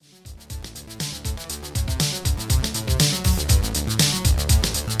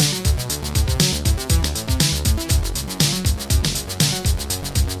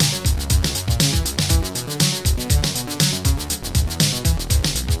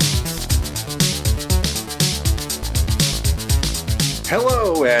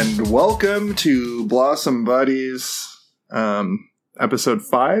Hello and welcome to Blossom Buddies, episode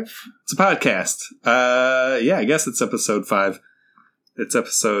 5. It's a podcast. I guess it's episode 5. It's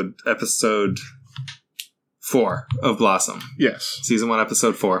episode 4 of Blossom. Yes. Season 1,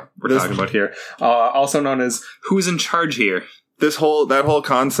 episode 4. We're talking about here. Also known as Who's in Charge Here? That whole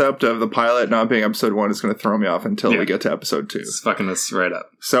concept of the pilot not being episode 1 is going to throw me off until we get to episode 2. It's fucking us right up.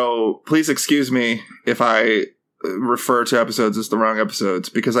 So please excuse me if I refer to episodes as the wrong episodes,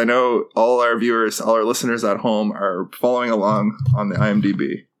 because I know all our viewers, all our listeners at home are following along on the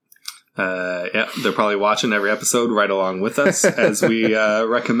IMDb. They're probably watching every episode right along with us, as we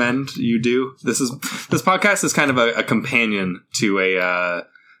recommend you do. This podcast is kind of a companion to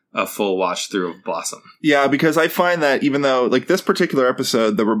a full watch through of Blossom. Yeah, because I find that even though, like, this particular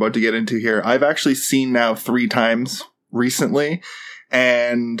episode that we're about to get into here, I've actually seen now 3 times recently.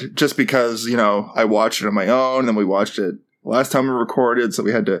 And just because, I watched it on my own, and then we watched it last time we recorded, so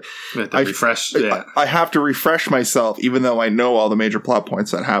we had to refresh. I have to refresh myself, even though I know all the major plot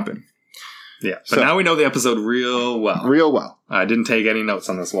points that happen. Yeah, but now we know the episode real well. Real well. I didn't take any notes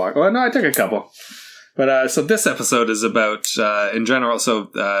on this walk. Well, no, I took a couple. But so this episode is about, in general,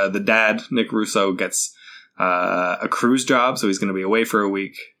 the dad, Nick Russo, gets a cruise job, so he's going to be away for a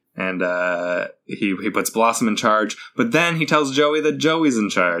week. And he puts Blossom in charge, but then he tells Joey that Joey's in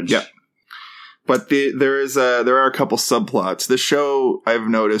charge. Yeah. But there are a couple subplots. This show, I've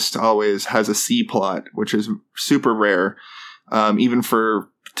noticed, always has a C plot, which is super rare, even for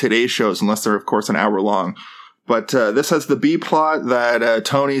today's shows, unless they're, of course, an hour long. But this has the B plot that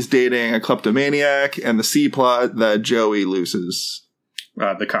Tony's dating a kleptomaniac, and the C plot that Joey loses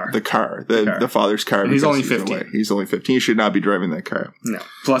the car. The father's car. He's only 15. He's only 15. He should not be driving that car. No.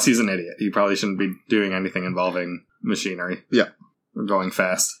 Plus, he's an idiot. He probably shouldn't be doing anything involving machinery. Yeah. Or going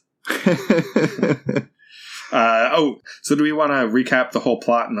fast. So do we want to recap the whole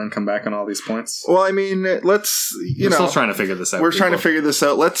plot and then come back on all these points? Well, I mean, we're still trying to figure this out. We're trying to figure this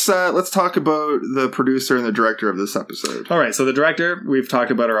out. Let's talk about the producer and the director of this episode. All right, so the director, we've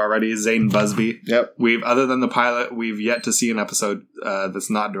talked about her already, Zane Busby. Yep. Other than the pilot, we've yet to see an episode that's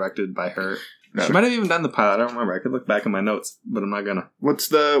not directed by her. No. She might have even done the pilot. I don't remember. I could look back in my notes, but I'm not gonna. What's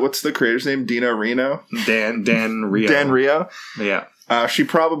the creator's name? Dina Reno? Dan Rio. Dan Rio? Yeah. She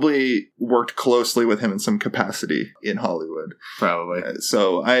probably worked closely with him in some capacity in Hollywood. Probably.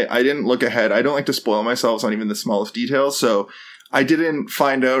 So I didn't look ahead. I don't like to spoil myself on even the smallest details. So I didn't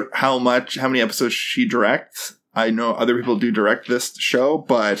find out how many episodes she directs. I know other people do direct this show,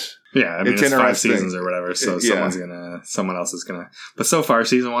 but yeah, I mean, it's 5 seasons or whatever. So someone else is gonna. But so far,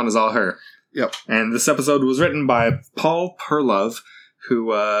 season 1 is all her. Yep. And this episode was written by Paul Perlove,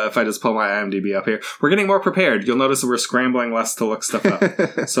 who, if I just pull my IMDb up here, we're getting more prepared. You'll notice that we're scrambling less to look stuff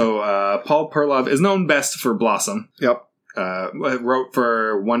up. So, Paul Perlove is known best for Blossom. Yep. Wrote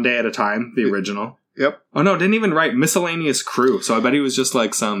for One Day at a Time, the original. Yep. Oh, no, didn't even write Miscellaneous Crew. So I bet he was just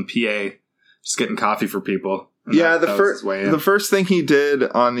like some PA, just getting coffee for people. Yeah, the first thing he did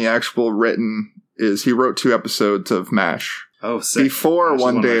on the actual written is he wrote 2 episodes of MASH. Oh, sick. Before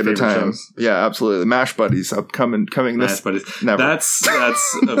One Day at a Time. Shows. Yeah, absolutely. The MASH Buddies coming MASH Buddies. Never. That's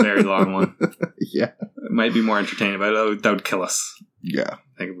a very long one. Yeah. It might be more entertaining, but that would kill us. Yeah.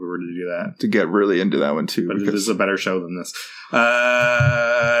 I think if we were to do that. To get really into that one, too. But it is a better show than this.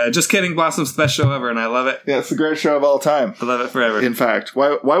 Just kidding. Blossom's the best show ever, and I love it. Yeah, it's the greatest show of all time. I love it forever. In fact,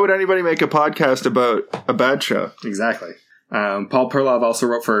 why would anybody make a podcast about a bad show? Exactly. Paul Perlove also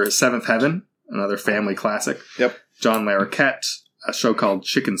wrote for Seventh Heaven, another family classic. Yep. John Larroquette, a show called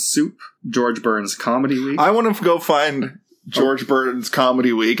Chicken Soup, George Burns Comedy Week. I want to go find George Burns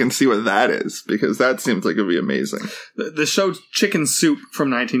Comedy Week and see what that is, because that seems like it would be amazing. The show Chicken Soup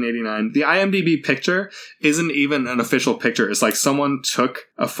from 1989, the IMDb picture isn't even an official picture. It's like someone took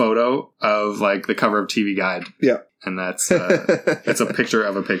a photo of like the cover of TV Guide. Yeah. And that's it's a picture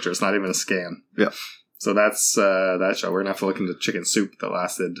of a picture. It's not even a scan. Yeah. So that's that show. We're going to have to look into Chicken Soup that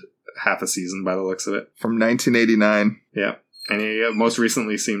lasted half a season by the looks of it. From 1989. Yeah. And he most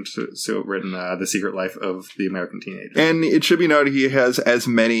recently seemed to have written The Secret Life of the American Teenager. And it should be noted he has as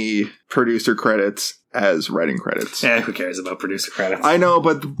many producer credits as writing credits. Yeah, who cares about producer credits? I know,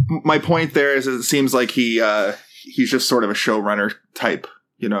 but my point there is it seems like he's just sort of a showrunner type,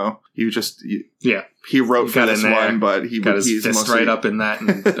 He wrote for this one, but he got his fist right up in that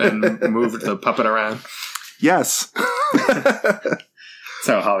and moved the puppet around. Yes.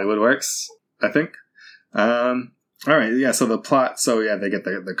 That's how Hollywood works, I think. All right, yeah, so the plot, they get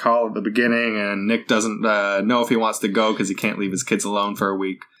the call at the beginning, and Nick doesn't know if he wants to go because he can't leave his kids alone for a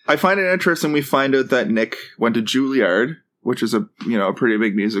week. I find it interesting we find out that Nick went to Juilliard, which is a pretty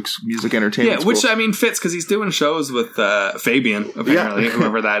big music entertainment. Yeah, which I mean fits because he's doing shows with Fabian, apparently,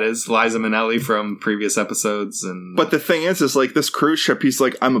 whoever that is, Liza Minnelli from previous episodes. But the thing is like this cruise ship, he's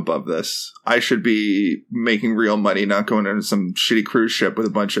like, I'm above this. I should be making real money, not going into some shitty cruise ship with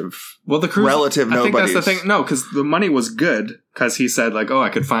a bunch of relative nobodies. I think that's the thing. No, because the money was good. Because he said, like, I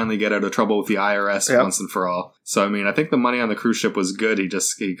could finally get out of trouble with the IRS once and for all. So, I mean, I think the money on the cruise ship was good. He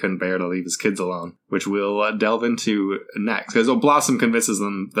couldn't bear to leave his kids alone, which we'll delve into next. Because Blossom convinces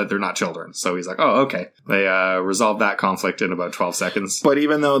them that they're not children. So he's like, okay. They resolve that conflict in about 12 seconds. But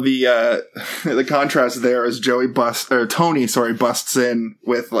even though the contrast there is Tony busts in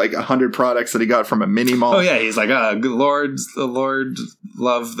with like 100 products that he got from a mini mall. Oh, yeah. He's like, the Lord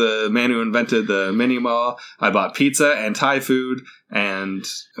loved the man who invented the mini mall. I bought pizza and Thai food. And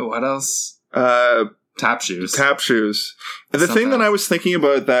what else? Tap shoes. And the thing that I was thinking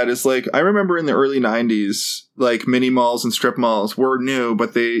about that is like, I remember in the early 90s, like mini malls and strip malls were new,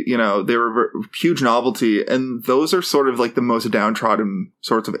 but they were huge novelty. And those are sort of like the most downtrodden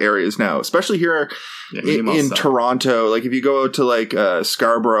sorts of areas now, especially here in Toronto. Like if you go out to like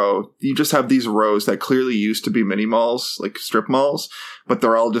Scarborough, you just have these rows that clearly used to be mini malls, like strip malls, but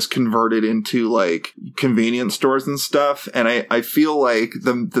they're all just converted into like convenience stores and stuff. And I feel like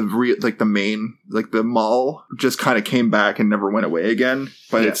the mall just kind of came back and never went away again.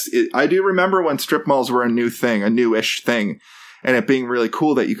 But I do remember when strip malls were a newish thing, and it being really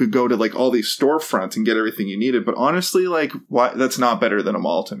cool that you could go to like all these storefronts and get everything you needed. But honestly, like, that's not better than a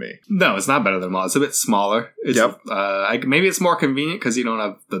mall to me. No, it's not better than a mall. It's a bit smaller. Maybe it's more convenient because you don't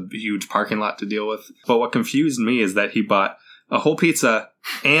have the huge parking lot to deal with. But what confused me is that he bought a whole pizza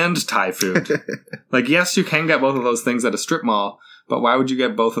and Thai food. Like, yes, you can get both of those things at a strip mall, but why would you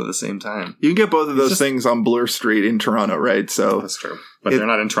get both at the same time? You can get both of those things on Bloor Street in Toronto, right? So that's true. But they're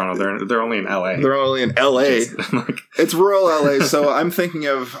not in Toronto. They're only in LA. They're only in LA. It's rural LA. So I'm thinking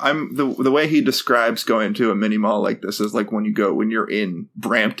of the way he describes going to a mini mall like this is like when you're in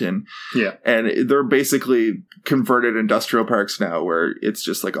Brampton. Yeah. And they're basically converted industrial parks now where it's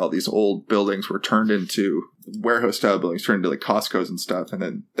just like all these old buildings were turned into warehouse style buildings, turned into like Costco's and stuff. And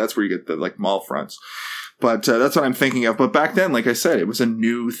then that's where you get the like mall fronts. But that's what I'm thinking of. But back then, like I said, it was a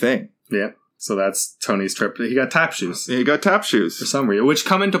new thing. Yeah. So that's Tony's trip. He got tap shoes. Yeah, he got tap shoes. For some reason. Which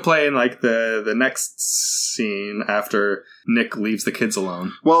come into play in like the next scene after Nick leaves the kids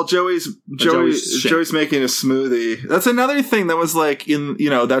alone. Well, Joey's making a smoothie. That's another thing that was like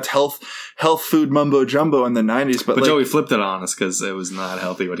that's health food mumbo jumbo in the 90s. But like, Joey flipped it on us because it was not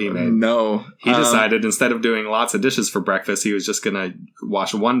healthy what he made. No. He decided instead of doing lots of dishes for breakfast, he was just going to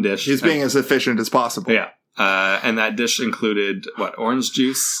wash one dish. He's being as efficient as possible. Yeah. And that dish included orange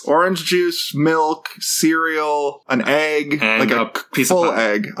juice, milk, cereal, an egg, and like a piece of pie.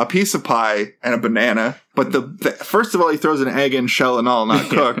 Egg, a piece of pie, and a banana. But first of all, he throws an egg in, shell and all, not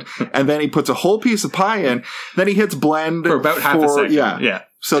cooked, and then he puts a whole piece of pie in. Then he hits blend for about half a second. Yeah.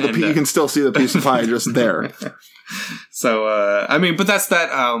 So you can still see the piece of pie just there. So, but that's that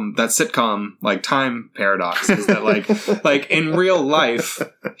sitcom, like, time paradox is that, like in real life,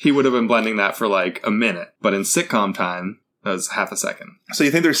 he would have been blending that for, like, a minute. But in sitcom time, that was half a second. So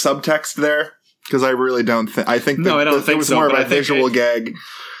you think there's subtext there? Because I really don't think... I think no, I don't think it was so, more of a visual gag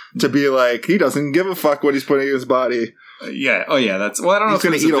to be like, he doesn't give a fuck what he's putting in his body. Yeah. Oh, yeah. That's... Well, I don't know if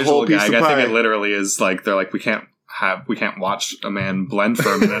it's eat a whole piece gag. of pie. I think it literally is, like, they're like, we can't watch a man blend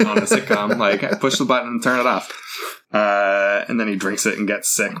for a minute on a sitcom. Like, push the button and turn it off. And then he drinks it and gets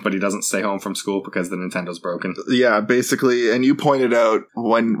sick, but he doesn't stay home from school because the Nintendo's broken. Yeah, basically. And you pointed out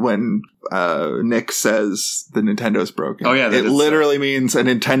when Nick says the Nintendo's broken. Oh, yeah. It literally means a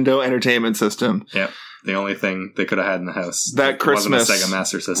Nintendo Entertainment System. Yeah. The only thing they could have had in the house. That Christmas. Wasn't a Sega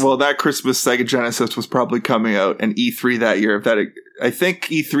Master System. Well, that Christmas Sega Genesis was probably coming out, and E3 that year. I think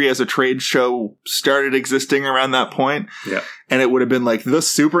E3 as a trade show started existing around that point. Yeah. And it would have been like, the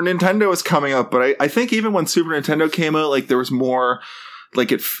Super Nintendo is coming up. But I think even when Super Nintendo came out, like there was more... I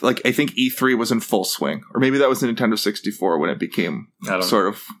think E3 was in full swing. Or maybe that was the Nintendo 64 when it became sort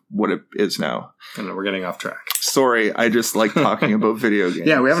of what it is now. I know, we're getting off track. Sorry, I just like talking about video games.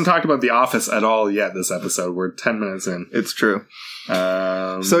 Yeah, we haven't talked about The Office at all yet this episode. We're 10 minutes in. It's true.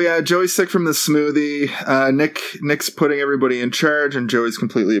 So yeah, Joey's sick from the smoothie. Nick's putting everybody in charge, and Joey's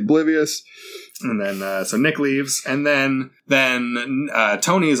completely oblivious. And then, so Nick leaves, and then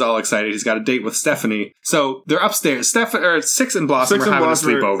Tony is all excited. He's got a date with Stephanie. So they're upstairs. Six and Blossom are having a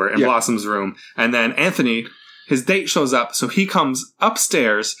sleepover in Blossom's room. And then Anthony, his date shows up, so he comes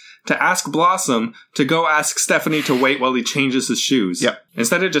upstairs to ask Blossom to go ask Stephanie to wait while he changes his shoes. Yep.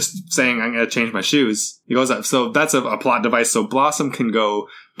 Instead of just saying, I'm going to change my shoes, he goes up. So that's a plot device. So Blossom can go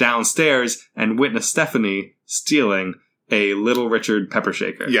downstairs and witness Stephanie stealing a Little Richard pepper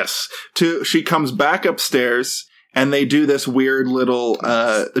shaker. Yes. She comes back upstairs, and they do this weird little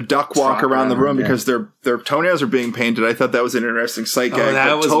duck walk around the room because their toenails are being painted. I thought that was an interesting sight gag. Oh,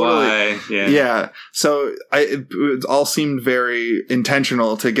 that was why. Yeah. So it all seemed very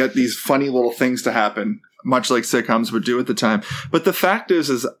intentional to get these funny little things to happen, much like sitcoms would do at the time. But the fact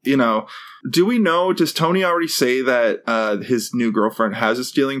is, you know, do we know, does Tony already say that his new girlfriend has a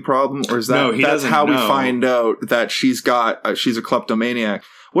stealing problem? Or is that no, that's how we find out that she's a kleptomaniac?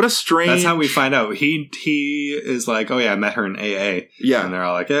 What a strange... That's how we find out. He is like, oh yeah, I met her in AA. Yeah. And they're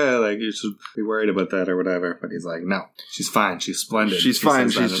all like, yeah, like you should be worried about that or whatever. But he's like, no, she's fine. She's splendid. She's fine.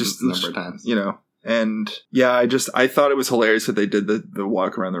 She's just... a number of times. You know. And yeah, I thought it was hilarious that they did the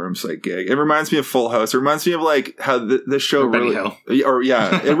walk around the room site gig. It reminds me of Full House. It reminds me of like how this show really...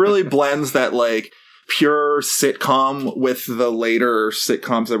 it really blends that like pure sitcom with the later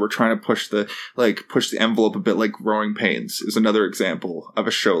sitcoms that were trying to push the envelope a bit, like Growing Pains is another example of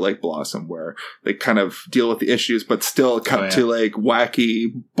a show like Blossom where they kind of deal with the issues but still cut to like wacky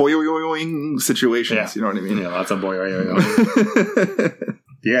boing situations. Yeah. You know what I mean? Yeah, lots of boing.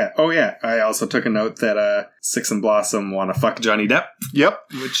 Yeah. Oh, yeah. I also took a note that Six and Blossom want to fuck Johnny Depp. Yep.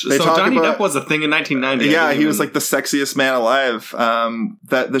 Johnny Depp was a thing in 1990. Yeah, he was like the sexiest man alive.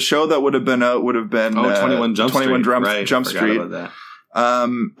 That the show that would have been out would have been 21 Jump Street. Jump Street.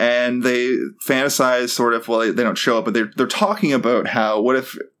 And they fantasize sort of. Well, they don't show up, but they're talking about how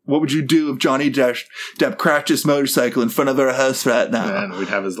what would you do if Johnny Depp crashed his motorcycle in front of our house right now? And we'd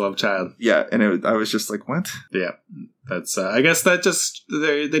have his love child. Yeah, and I was just like, what? Yeah. That's I guess that just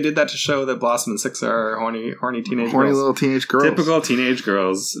they did that to show that Blossom and Six are horny teenage girls. Little teenage girls. Typical teenage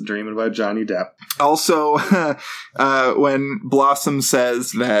girls dreaming about Johnny Depp. Also, when Blossom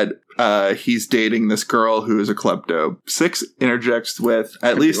says that he's dating this girl who is a klepto, Six interjects with,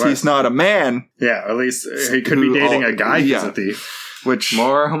 at least he's not a man. Yeah, at least he could be dating a guy who's a thief. Which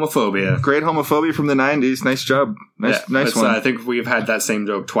more homophobia. Great homophobia from the 90s. Nice job. Nice one. I think we've had that same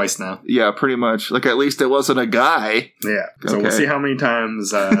joke twice now. Yeah, pretty much. Like, at least it wasn't a guy. Yeah. So we'll see how many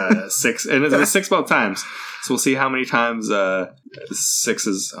times Six... And it was Six both times. So we'll see how many times Six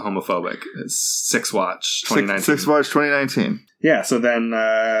is homophobic. It's Six Watch 2019. Six Watch 2019. Yeah, so then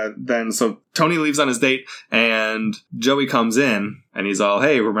Tony leaves on his date, and Joey comes in, and he's all,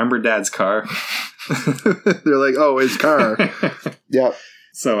 hey, remember Dad's car? They're like, oh, his car. Yeah.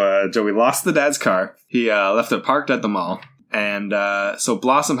 So Joey lost the dad's car. He left it parked at the mall. And so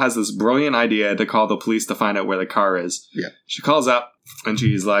Blossom has this brilliant idea to call the police to find out where the car is. Yeah. She calls up, and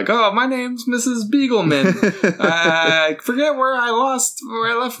she's like, oh, my name's Mrs. Beagleman. I forget where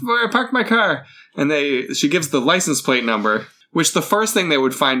I parked my car. And she gives the license plate number, which the first thing they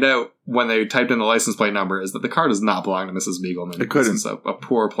would find out when they typed in the license plate number is that the car does not belong to Mrs. Beagleman. It couldn't. It's a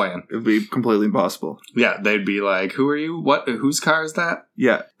poor plan. It would be completely impossible. Yeah, they'd be like, who are you? What? Whose car is that?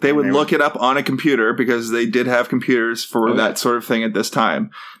 Yeah, they would look it up on a computer because they did have computers for that sort of thing at this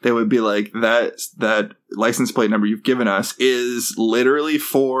time. They would be like, that license plate number you've given us is literally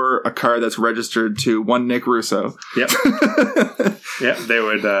for a car that's registered to one Nick Russo. Yep. Yeah, they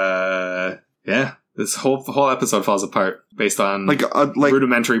would, yeah. This whole episode falls apart based on like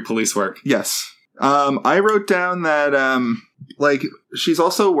rudimentary police work. Yes. I wrote down that she's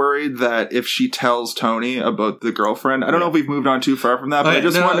also worried that if she tells Tony about the girlfriend, I don't know if we've moved on too far from that, but I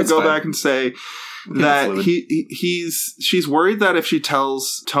just wanted to go back and say that she's worried that if she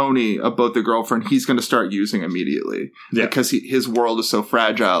tells Tony about the girlfriend, he's going to start using immediately. Yeah. Because his world is so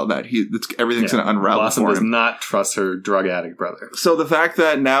fragile that everything's going to unravel Blossom for him. does not trust her drug addict brother. So the fact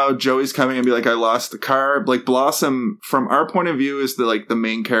that now Joey's coming and be like, I lost the car, like Blossom, from our point of view, is the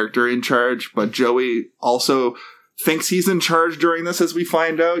main character in charge, but Joey also thinks he's in charge during this, as we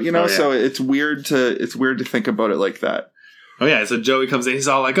find out, you know? So it's weird to think about it like that. Oh, yeah, so Joey comes in, he's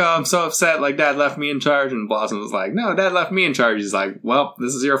all like, oh, I'm so upset, like, Dad left me in charge, and Blossom was like, no, Dad left me in charge. He's like, well,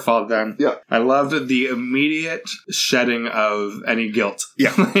 this is your fault then. Yeah. I loved the immediate shedding of any guilt.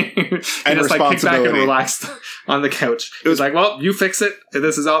 Yeah. And just, like, kicked back and relaxed on the couch. It was like, well, you fix it.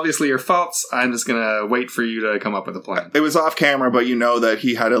 This is obviously your fault. I'm just gonna wait for you to come up with a plan. It was off camera, but you know that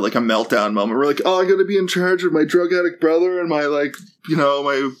he had a meltdown moment. We're like, oh, I gotta be in charge of my drug addict brother and my,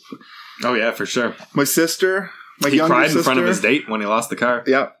 my... Oh, yeah, for sure. My sister... He cried in front of his date when he lost the car.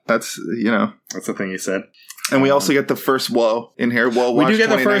 Yeah, that's the thing he said. And we also get the first whoa in here. Whoa, we do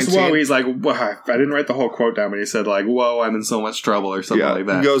get the first whoa. He's like, whoa. I didn't write the whole quote down, but he said like, whoa, I'm in so much trouble or something like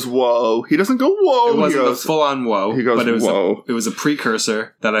that. He goes, whoa. He doesn't go, whoa. It wasn't the full-on whoa. He goes, but whoa. It was a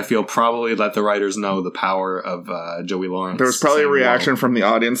precursor that I feel probably let the writers know the power of Joey Lawrence. There was probably a reaction from the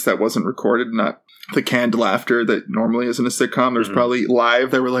audience that wasn't recorded, not the canned laughter that normally is in a sitcom. There's probably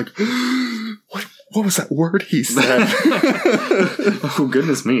live. They were like, What was that word he said? Oh,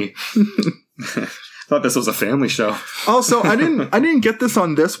 goodness me. Thought this was a family show. Also, I didn't get this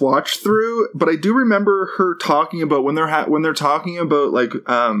on this watch through, but I do remember her talking about when they're talking about like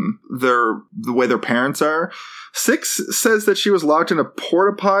the way their parents are. Six says that she was locked in a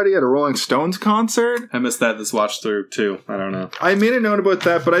porta potty at a Rolling Stones concert. I missed that this watch through too. I don't know. I made a note about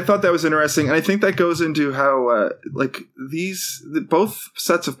that, but I thought that was interesting, and I think that goes into how both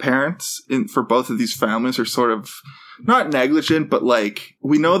sets of parents for both of these families are sort of not negligent, but like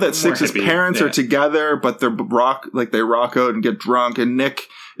we know that Six's parents are together, but they rock out and get drunk, and Nick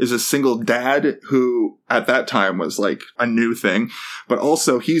is a single dad who at that time was like a new thing, but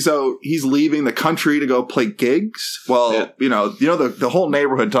also he's leaving the country to go play gigs. Well, the whole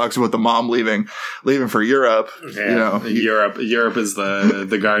neighborhood talks about the mom leaving for Europe. Yeah, Europe is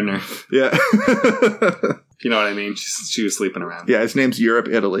the gardener. Yeah. You know what I mean? She was sleeping around. Yeah, his name's Europe,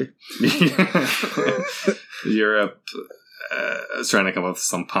 Italy. Europe. I was trying to come up with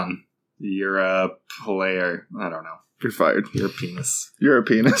some pun. Europe player. I don't know. You're fired. You're a penis. You're a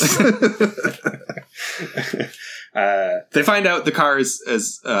penis. They find out the car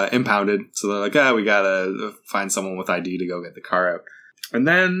is impounded, so they're like, we gotta find someone with ID to go get the car out. And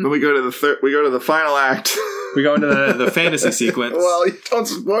then we go to the final act. We go into the fantasy sequence. Well, you don't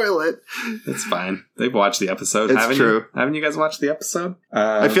spoil it. It's fine. They've watched the episode. It's true. Haven't you guys watched the episode?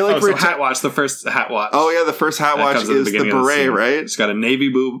 I feel like Hat Watch. The first Hat Watch. Oh yeah, the first Hat Watch is the beret, right? It's got a navy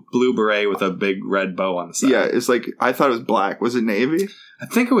blue beret with a big red bow on the side. Yeah, it's like I thought it was black. Was it navy? I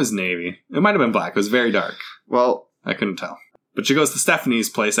think it was navy. It might have been black. It was very dark. Well, I couldn't tell. But she goes to Stephanie's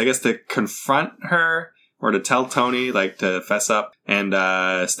place, I guess, to confront her. Or to tell Tony, like, to fess up. And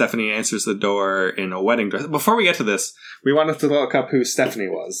Stephanie answers the door in a wedding dress. Before we get to this, we wanted to look up who Stephanie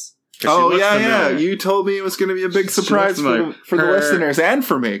was. Oh, yeah. You told me it was going to be a big surprise for the listeners and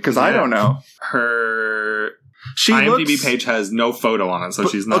for me, because I don't know. Her IMDb page has no photo on it, so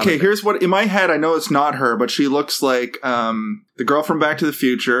she's not. Okay, here's what, in my head, I know it's not her, but she looks like the girl from Back to the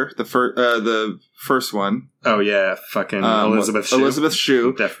Future, the first one. Oh, yeah, fucking Elizabeth Shue. Elizabeth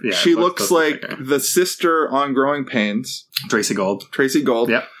Shue. She looks like the sister on Growing Pains. Tracy Gold.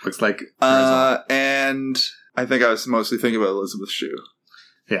 Yep, looks like. And I think I was mostly thinking about Elizabeth Shue.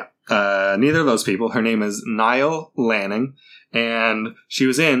 Yeah. Neither of those people. Her name is Niall Lanning, and she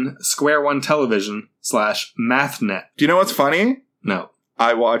was in Square One Television / MathNet. Do you know what's funny? No.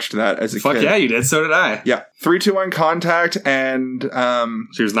 I watched that as a kid. Fuck yeah, you did. So did I. Yeah. 3-2-1 Contact and...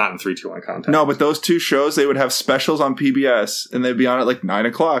 she was not in 3-2-1 Contact. No, but those two shows, they would have specials on PBS, and they'd be on at like 9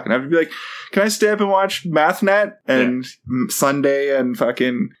 o'clock. And I'd be like, can I stay up and watch MathNet? And Sunday and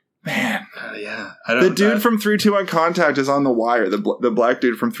fucking... Man. Yeah. The dude from 3-2-1 Contact is on The Wire, the black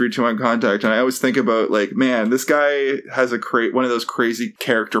dude from 3-2-1 Contact. And I always think about, like, man, this guy has one of those crazy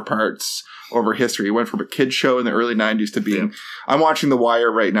character parts over history. He went from a kid show in the early 90s to being... I'm watching The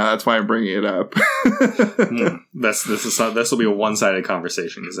Wire right now. That's why I'm bringing it up. This will be a one-sided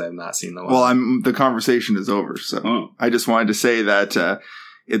conversation because I have not seen The Wire. Well, the conversation is over. So I just wanted to say that...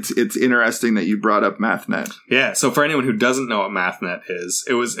 It's interesting that you brought up MathNet. Yeah, so for anyone who doesn't know what MathNet is,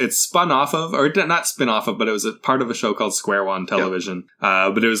 it's spun off of, or not spin off of, but it was a part of a show called Square One Television.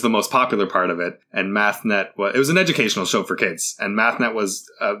 Yep. But it was the most popular part of it. And MathNet it was an educational show for kids. And MathNet was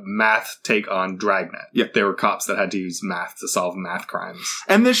a math take on Dragnet. Yeah. They were cops that had to use math to solve math crimes.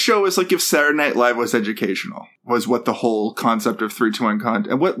 And this show is like if Saturday Night Live was educational. Was what the whole concept of 3-2-1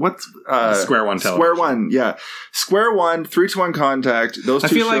 Contact. What's Square One Television. Square One, yeah. Square One, 3-2-1 Contact. Those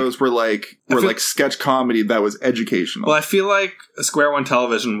two shows were like sketch comedy that was educational. Well, I feel like Square One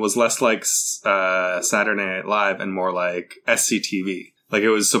Television was less like Saturday Night Live and more like SCTV. Like it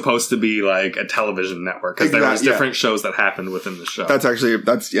was supposed to be like a television network because there was different shows that happened within the show. That's a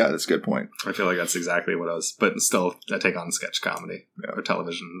good point. I feel like that's exactly what it was, but still a take on sketch comedy or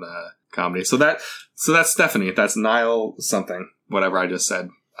television comedy. So that's Stephanie. That's Niall something. Whatever I just said,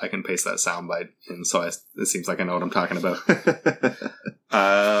 I can paste that soundbite in, so it seems like I know what I'm talking about.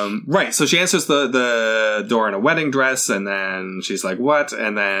 Right. So she answers the door in a wedding dress, and then she's like, "What?"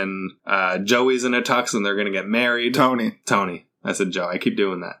 And then Joey's in a tux, and they're going to get married. Tony. I said Joe. I keep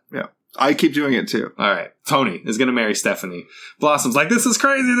doing that. Yeah. I keep doing it too. All right. Tony is going to marry Stephanie. Blossom's like, this is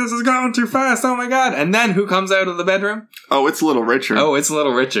crazy. This is going too fast. Oh my God. And then who comes out of the bedroom? Oh, it's Little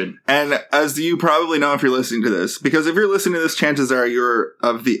Richard. And as you probably know if you're listening to this, because if you're listening to this, chances are you're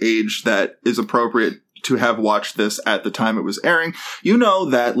of the age that is appropriate to have watched this at the time it was airing. You know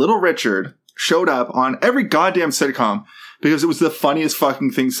that Little Richard showed up on every goddamn sitcom because it was the funniest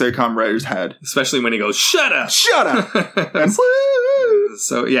fucking thing sitcom writers had. Especially when he goes, "Shut up! Shut up!" And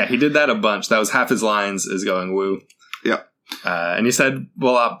so, yeah, he did that a bunch. That was half his lines is going, woo. Yeah. And you said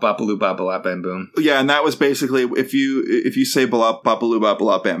 "Bop Bopaloo Bop Bam Boom." Yeah, and that was basically if you say "Bop Bopaloo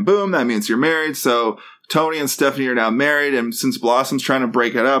Bop Bam Boom," that means you're married. So Tony and Stephanie are now married, and since Blossom's trying to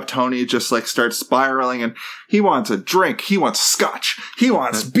break it up, Tony just like starts spiraling, and he wants a drink, he wants scotch, he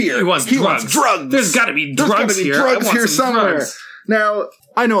wants beer, he wants drugs. There's got to be drugs here somewhere. Drugs. Now,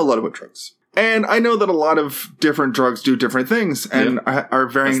 I know a lot about drugs. And I know that a lot of different drugs do different things and are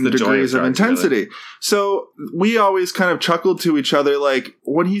varying degrees of intensity. Really. So we always kind of chuckled to each other, like,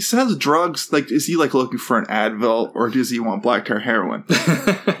 when he says drugs, like, is he like looking for an Advil or does he want black tar heroin?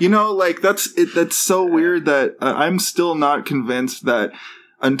 You know, like, that's so weird that I'm still not convinced that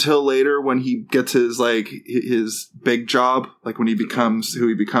until later when he gets his big job, like when he becomes who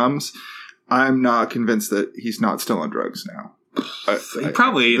he becomes, I'm not convinced that he's not still on drugs now. I think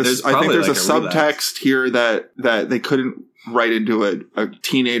there's like a subtext here that they couldn't write into a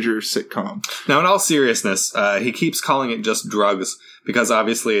teenager sitcom. Now, in all seriousness, he keeps calling it just drugs because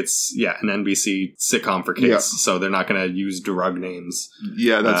obviously it's an NBC sitcom for kids, so they're not going to use drug names.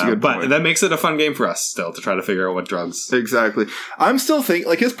 Yeah, that's a good point. But that makes it a fun game for us still to try to figure out what drugs. Exactly. I'm still thinking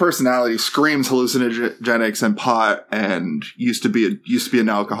like his personality screams hallucinogenics and pot, and used to be an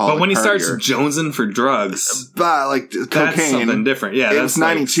alcoholic. But when he starts jonesing for drugs, like cocaine, that's something different. Yeah, it was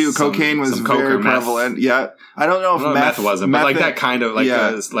 92. Like cocaine was very prevalent. Yeah, I don't know if meth wasn't, but like that kind of like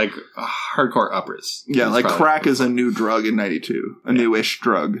hardcore uppers. Yeah, like crack is a new drug in 92. A newish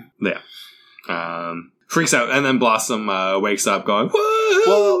drug. Yeah. Freaks out, and then Blossom wakes up going, whoa!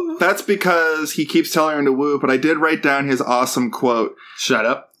 Well, that's because he keeps telling her to woo, but I did write down his awesome quote. Shut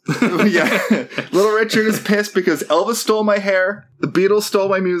up. Yeah. Little Richard is pissed because Elvis stole my hair, the Beatles stole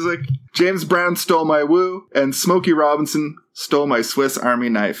my music, James Brown stole my woo, and Smokey Robinson stole my Swiss Army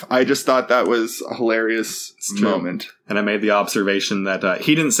knife. I just thought that was a hilarious moment. And I made the observation that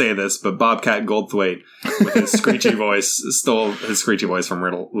he didn't say this, but Bobcat Goldthwait, with his screechy voice, stole his screechy voice from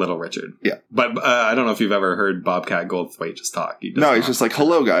Little Richard. Yeah. But I don't know if you've ever heard Bobcat Goldthwait just talk. He's just like,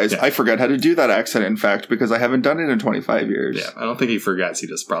 hello, guys. Yeah. I forgot how to do that accent, in fact, because I haven't done it in 25 years. Yeah, I don't think he forgets. He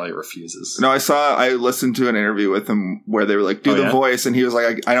just probably refuses. No, I listened to an interview with him where they were like, do the voice, and he was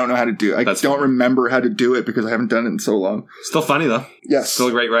like, I don't know how to do it. I don't remember how to do it because I haven't done it in so long. Still funny, though. Yes. Still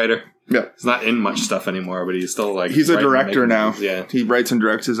a great writer. Yeah. He's not in much stuff anymore, but he's still like... He's a director now. Movies. Yeah. He writes and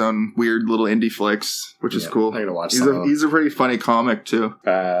directs his own weird little indie flicks, which is cool. I gotta watch He's a pretty funny comic, too.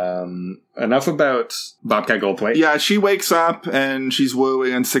 Enough about Bobcat Goldthwait. Yeah, she wakes up and she's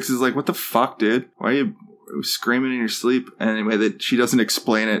wooing, and Six is like, what the fuck, dude? Why are you screaming in your sleep? And anyway, she doesn't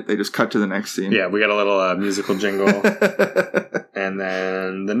explain it. They just cut to the next scene. Yeah, we got a little musical jingle. And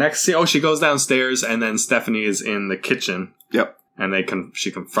then the next scene... Oh, she goes downstairs, and then Stephanie is in the kitchen. Yep. And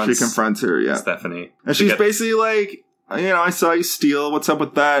she confronts her, yeah. Stephanie. And she's basically like, I saw you steal. What's up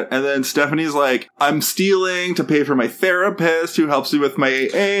with that? And then Stephanie's like, I'm stealing to pay for my therapist who helps me with my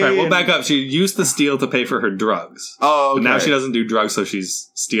AA. Right, we'll back up. She used to steal to pay for her drugs. Oh, okay. But now she doesn't do drugs, so she's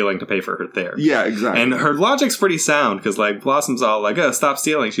stealing to pay for her therapy. Yeah, exactly. And her logic's pretty sound, because like Blossom's all like, stop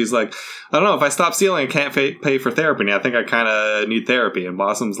stealing. She's like, I don't know, if I stop stealing, I can't pay for therapy. And I think I kind of need therapy. And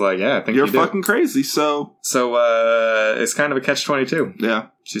Blossom's like, yeah, I think you're fucking crazy, so it's kind of a catch-22. Yeah.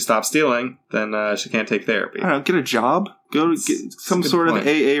 She stops stealing, then she can't take therapy. I don't know, get a job. Go to get some sort of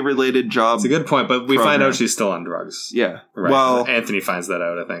AA-related job. It's a good point, but we find out she's still on drugs. Yeah. Right. Well, Anthony finds that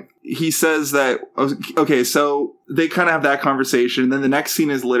out, I think. He says that, okay, so they kind of have that conversation. Then the next scene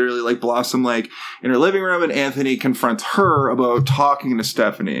is literally like Blossom, like, in her living room, and Anthony confronts her about talking to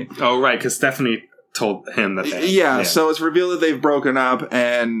Stephanie. Oh, right, because Stephanie told him that they... Yeah, so it's revealed that they've broken up,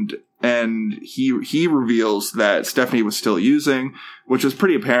 and he reveals that Stephanie was still using, which was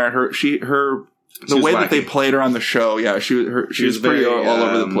pretty apparent. The way that they played her on the show, yeah, she was pretty all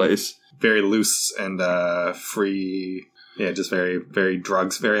over the place. Very loose and free. Yeah, just very, very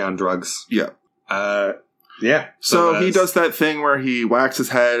very on drugs. Yeah. Yeah. So he does that thing where he whacks his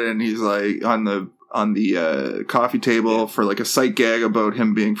head and he's like on the coffee table for like a sight gag about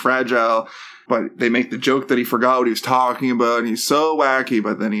him being fragile. But they make the joke that he forgot what he was talking about, and he's so wacky,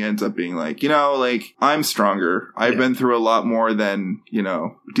 but then he ends up being like, I'm stronger. I've been through a lot more than,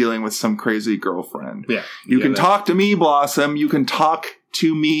 dealing with some crazy girlfriend. Yeah. You can talk to me, Blossom. You can talk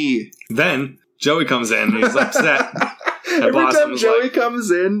to me. Then Joey comes in, and he's upset. Every time Joey comes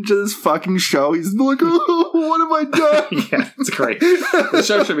in to this fucking show, he's like, oh, what have I done? Yeah, it's great. The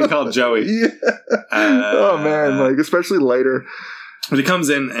show should be called Joey. Yeah. Oh, man, especially later. But he comes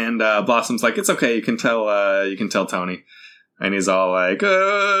in and Blossom's like, it's okay, you can tell Tony. And he's all like,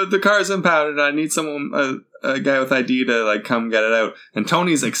 the car's impounded, I need someone, a guy with ID to like come get it out. And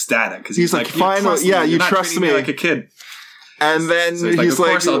Tony's ecstatic because he's like, finally, you trust me like a kid. And then So he's like, of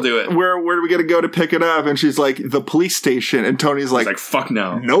course I'll do it. Where do we got to go to pick it up? And she's like, the police station. And Tony's like, fuck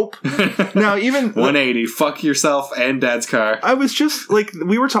no. Nope. Now, even 180, fuck yourself and Dad's car. I was just like,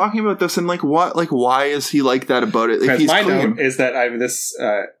 we were talking about this, and like, what, like, why is he like that about it? If he's my clean. note is that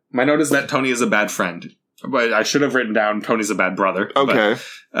my note is that Tony is a bad friend. But I should have written down Tony's a bad brother. Okay.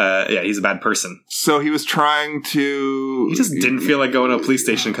 But, yeah, he's a bad person. So he was trying to... He just didn't feel like going to a police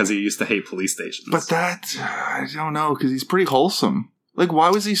station because he used to hate police stations. But that... I don't know, because he's pretty wholesome. Like,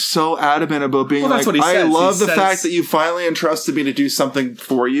 why was he so adamant about being that's what he I says. love the fact that you finally entrusted me to do something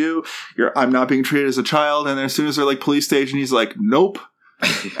for you. I'm not being treated as a child. And then as soon as they're like, police station, he's like, nope.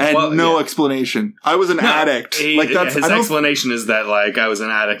 And explanation. I was an addict. His explanation is that like I was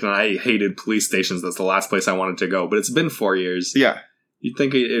an addict and I hated police stations. That's the last place I wanted to go. But it's been 4 years. Yeah, you'd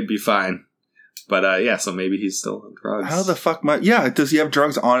think it'd be fine. But so maybe he's still on drugs. How the fuck? Does he have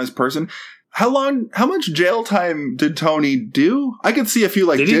drugs on his person? How much jail time did Tony do? I could see if you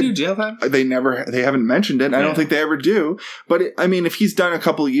did he do jail time? They haven't mentioned it. I don't think they ever do. But I mean, if he's done a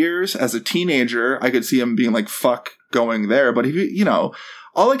couple of years as a teenager, I could see him being like, fuck going there. But if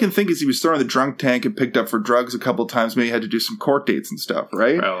all I can think is he was thrown in the drunk tank and picked up for drugs a couple of times. Maybe he had to do some court dates and stuff,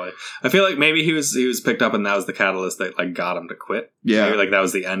 right? Probably. I feel like maybe he was picked up and that was the catalyst that like got him to quit. Yeah. Maybe like that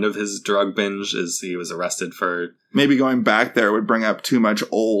was the end of his drug binge, is he was arrested for... Maybe going back there would bring up too much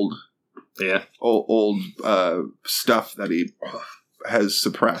old stuff that he has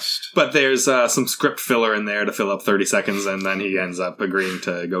suppressed. But there's some script filler in there to fill up 30 seconds, and then he ends up agreeing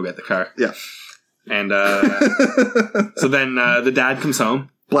to go get the car. Yeah. And so then the dad comes home.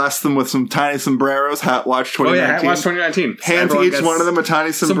 Blast them with some tiny sombreros. Hat Watch 2019. Oh yeah, Hat Watch 2019. Hand to each one of them a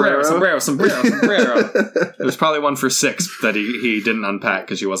tiny sombrero. Sombrero. There's probably one for 6 that he didn't unpack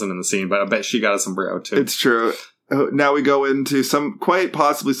because she wasn't in the scene, but I bet she got a sombrero too. It's true. Now we go into quite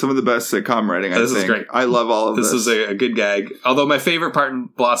possibly some of the best sitcom writing, I think. This is great. I love all of this. This is a good gag. Although my favorite part in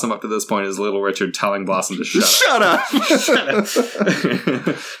Blossom up to this point is Little Richard telling Blossom to shut up. Shut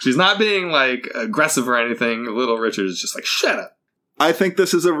up! She's not being, like, aggressive or anything. Little Richard is just like, shut up. I think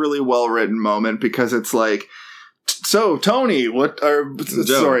this is a really well-written moment because it's like, so, Tony,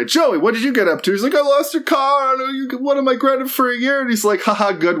 Joey, what did you get up to? He's like, I lost your car. What am I granted for a year? And he's like,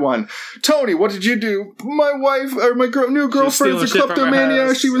 haha, good one. Tony, what did you do? My wife, or my new girlfriend's a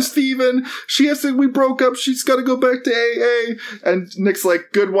kleptomaniac. She was thieving. We broke up. She's got to go back to AA. And Nick's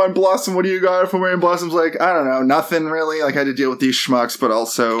like, good one, Blossom. What do you got for me? And Blossom's like, I don't know, nothing really. Like, I had to deal with these schmucks, but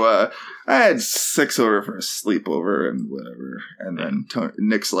also, I had 6 over for a sleepover and whatever. And then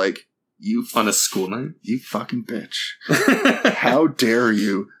Nick's like, on a school night? You fucking bitch. How dare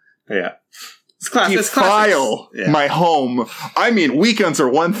you? Yeah. Defile my home. I mean, weekends are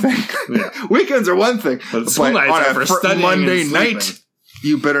one thing. Yeah. Weekends are one thing. But on a Monday night,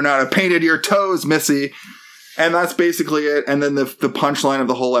 you better not have painted your toes, Missy. And that's basically it. And then the punchline of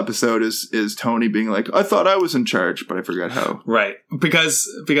the whole episode is Tony being like, I thought I was in charge, but I forgot how. Right. Because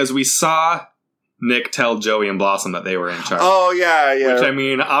we saw Nick tell Joey and Blossom that they were in charge. Oh, yeah. Which, I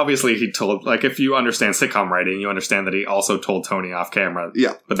mean, obviously he told, like, if you understand sitcom writing, you understand that he also told Tony off camera.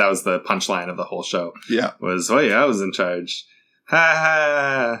 Yeah. But that was the punchline of the whole show. Yeah. Was, oh yeah, I was in charge. Ha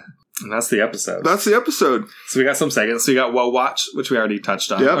ha. And that's the episode. So we got some seconds. So you got Woe Watch, which we already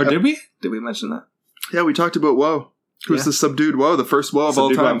touched on. Yeah. Or did we? Did we mention that? Yeah, we talked about Woe. Who's the subdued Woe, the first Woe of all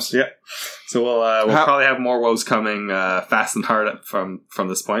times. Yeah. So we'll probably have more Woes coming fast and hard from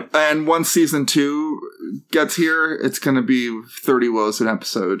this point. And once season 2 gets here, it's going to be 30 Woes an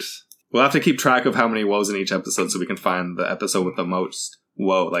episode. We'll have to keep track of how many Woes in each episode so we can find the episode with the most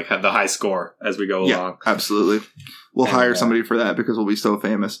Woe, like the high score as we go along. Absolutely. We'll hire somebody for that because we'll be so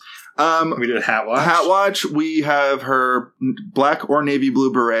famous. We did Hat Watch. We have her black or navy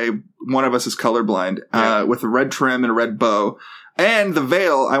blue beret. One of us is colorblind, with a red trim and a red bow. And the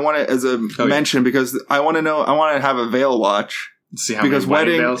veil, I want it as a mention because I want to have a veil watch. See how many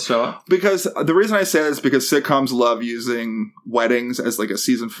wedding veils show up? Because the reason I say that is because sitcoms love using weddings as like a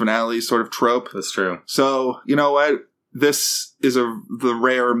season finale sort of trope. That's true. So, you know what? This is the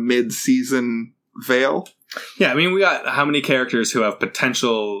rare mid-season veil. Yeah, I mean, we got how many characters who have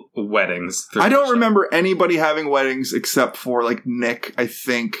potential weddings? I don't remember anybody having weddings except for like Nick, I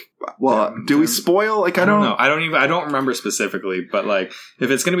think. Well, do we spoil? Like, I don't know. I don't remember specifically, but like, if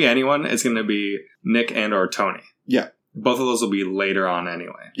it's going to be anyone, it's going to be Nick and or Tony. Yeah. Both of those will be later on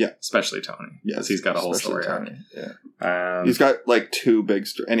anyway. Yeah. Especially Tony. Yeah. Because he's got a whole story arc. Yeah. He's got like 2 big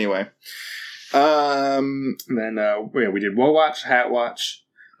anyway. Then we did Woe Watch, Hat Watch,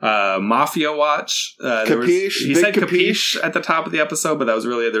 Mafia Watch. Capiche. He said Capiche at the top of the episode, but that was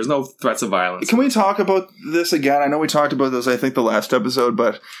really, there's no threats of violence. Can we talk about this again? I know we talked about this, I think, the last episode,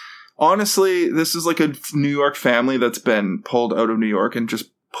 but Honestly, this is like a New York family that's been pulled out of New York and just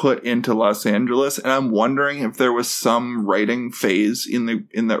put into Los Angeles, and I'm wondering if there was some writing phase in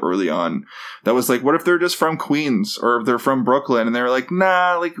the early on that was like, what if they're just from Queens or if they're from Brooklyn, and they were like,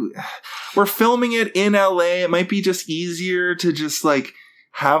 nah, like we're filming it in LA. It might be just easier to just like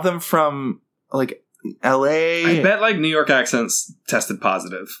have them from like LA. I bet like New York accents tested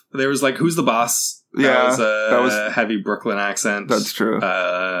positive. There was like, who's the boss? Yeah, that was a heavy Brooklyn accent. That's true.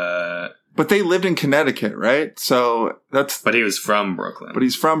 But they lived in Connecticut, right? So that's. But he was from Brooklyn. But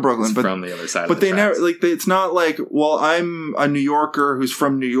he's from Brooklyn. He's but from the other side. But of the they tracks. never like. It's not like, well, I'm a New Yorker who's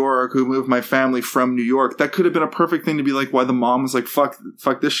from New York who moved my family from New York. That could have been a perfect thing to be like. Why the mom was like, fuck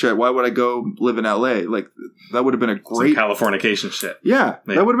this shit. Why would I go live in LA? Like that would have been a great some Californication shit. Yeah,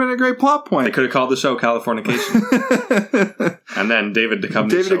 that would have been a great plot point. They could have called the show Californication. And then David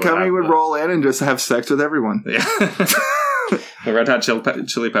Duchovny would roll in and just have sex with everyone. Yeah. The Red Hot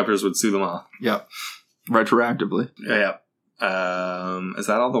Chili Peppers would sue them all. Yeah. Retroactively. Yeah. Is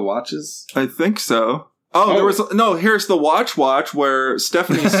that all the watches? I think so. Oh, here's the watch where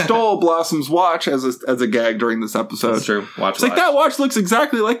Stephanie stole Blossom's watch as a gag during this episode. That's true. Watch. Like, that watch looks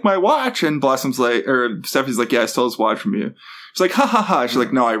exactly like my watch. And Blossom's like, or Stephanie's like, yeah, I stole his watch from you. She's like, ha ha ha. She's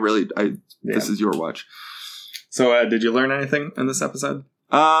like, no, this is your watch. So, did you learn anything in this episode?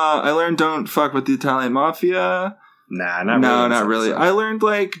 I learned don't fuck with the Italian mafia. Nah, not really. I learned,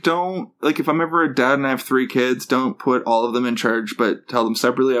 if I'm ever a dad and I have 3 kids, don't put all of them in charge, but tell them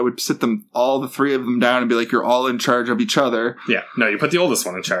separately. I would sit all the 3 of them down and be like, you're all in charge of each other. Yeah. No, you put the oldest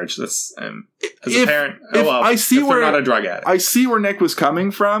one in charge. That's, as a parent, I see if where, they're not a drug addict. I see where Nick was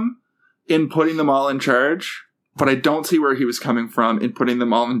coming from in putting them all in charge, but I don't see where he was coming from in putting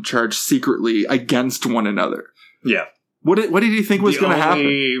them all in charge secretly against one another. Yeah. What did you think was going to happen?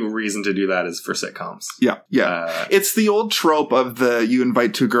 The only reason to do that is for sitcoms. Yeah. It's the old trope of you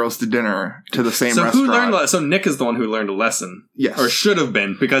invite 2 girls to dinner to the same restaurant. So Nick is the one who learned a lesson. Yes. Or should have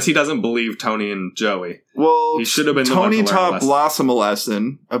been, because he doesn't believe Tony and Joey. Well, he should have been Tony taught Blossom a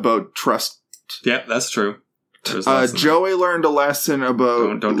lesson about trust. Yeah, that's true. Joey learned a lesson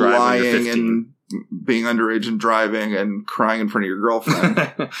about don't drive lying and being underage and driving and crying in front of your girlfriend.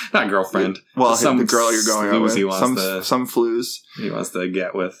 Not girlfriend. Well, the girl you're going out with. Some flues. He wants to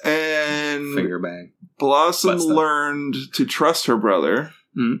get with. And finger bang. Blossom learned to trust her brother.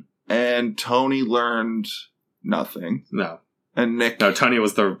 Mm-hmm. And Tony learned nothing. No. And Nick... No, Tony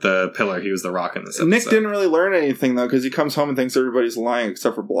was the pillar. He was the rock in this episode. Nick didn't really learn anything, though, because he comes home and thinks everybody's lying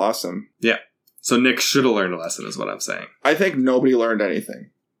except for Blossom. Yeah. So Nick should have learned a lesson, is what I'm saying. I think nobody learned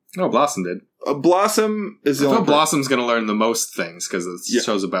anything. No, Blossom did. Blossom is the only... Blossom's going to learn the most things, because it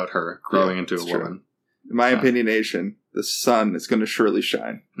shows about her growing into a woman. In my opinionation, the sun is going to surely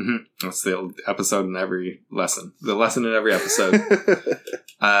shine. Mm-hmm. That's the episode in every lesson. The lesson in every episode.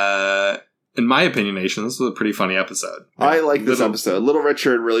 In my opinionation, this was a pretty funny episode. I like this episode. Little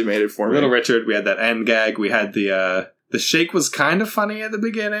Richard really made it for me. Little Richard, we had that end gag. We had the shake was kind of funny at the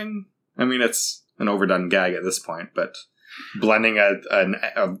beginning. I mean, it's an overdone gag at this point, but blending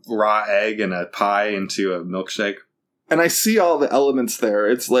a raw egg and a pie into a milkshake. And I see all the elements there.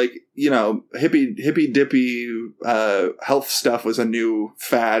 It's like, hippy dippy health stuff was a new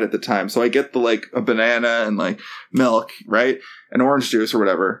fad at the time. So I get a banana and milk, right? And orange juice or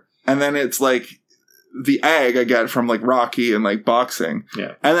whatever. And then it's the egg I get from Rocky and boxing.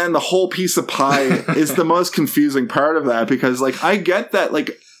 Yeah. And then the whole piece of pie is the most confusing part of that, because I get that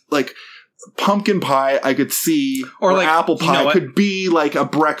pumpkin pie I could see, or apple pie could be a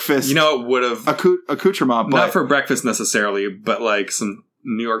breakfast. It would have accoutrement, but not for breakfast necessarily, but some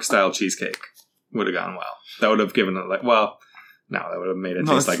New York style cheesecake would have gone well. That would have given it that would have made it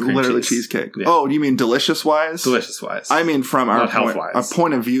taste like cream literally cheese. Cheesecake. Yeah. Oh, you mean delicious wise? Delicious wise. I mean from our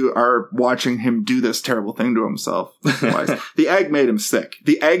point of view, our watching him do this terrible thing to himself. The egg made him sick.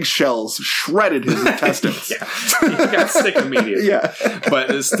 The egg shells shredded his intestines. Yeah. He got sick immediately. Yeah.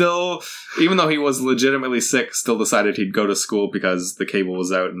 But still, even though he was legitimately sick, still decided he'd go to school because the cable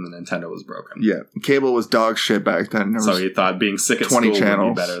was out and the Nintendo was broken. Yeah. Cable was dog shit back then. So he thought being sick at school would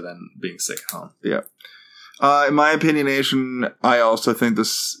be better than being sick at home. Yeah. In my opinionation, I also think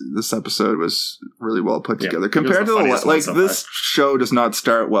this episode was really well put together compared to this show does not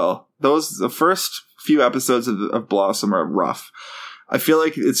start well. The first few episodes of Blossom are rough. I feel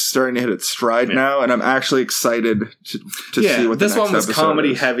like it's starting to hit its stride now, and I'm actually excited to see what this one was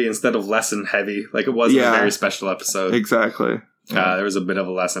comedy heavy instead of lesson heavy, like it was in a very special episode. Exactly. There was a bit of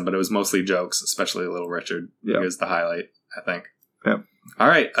a lesson, but it was mostly jokes, especially Little Richard. He was the highlight, I think. Yep. All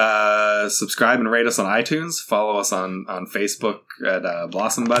right. Subscribe and rate us on iTunes. Follow us on Facebook at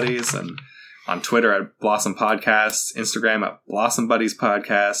Blossom Buddies, and on Twitter at Blossom Podcasts, Instagram at Blossom Buddies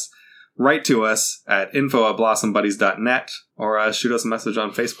Podcast. write to us at info@blossombuddies.net or shoot us a message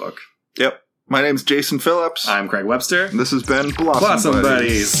on Facebook. Yep. My name's Jason Phillips. I'm Craig Webster. And this has been Blossom Blossom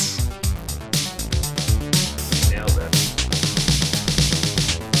Buddies. Buddies.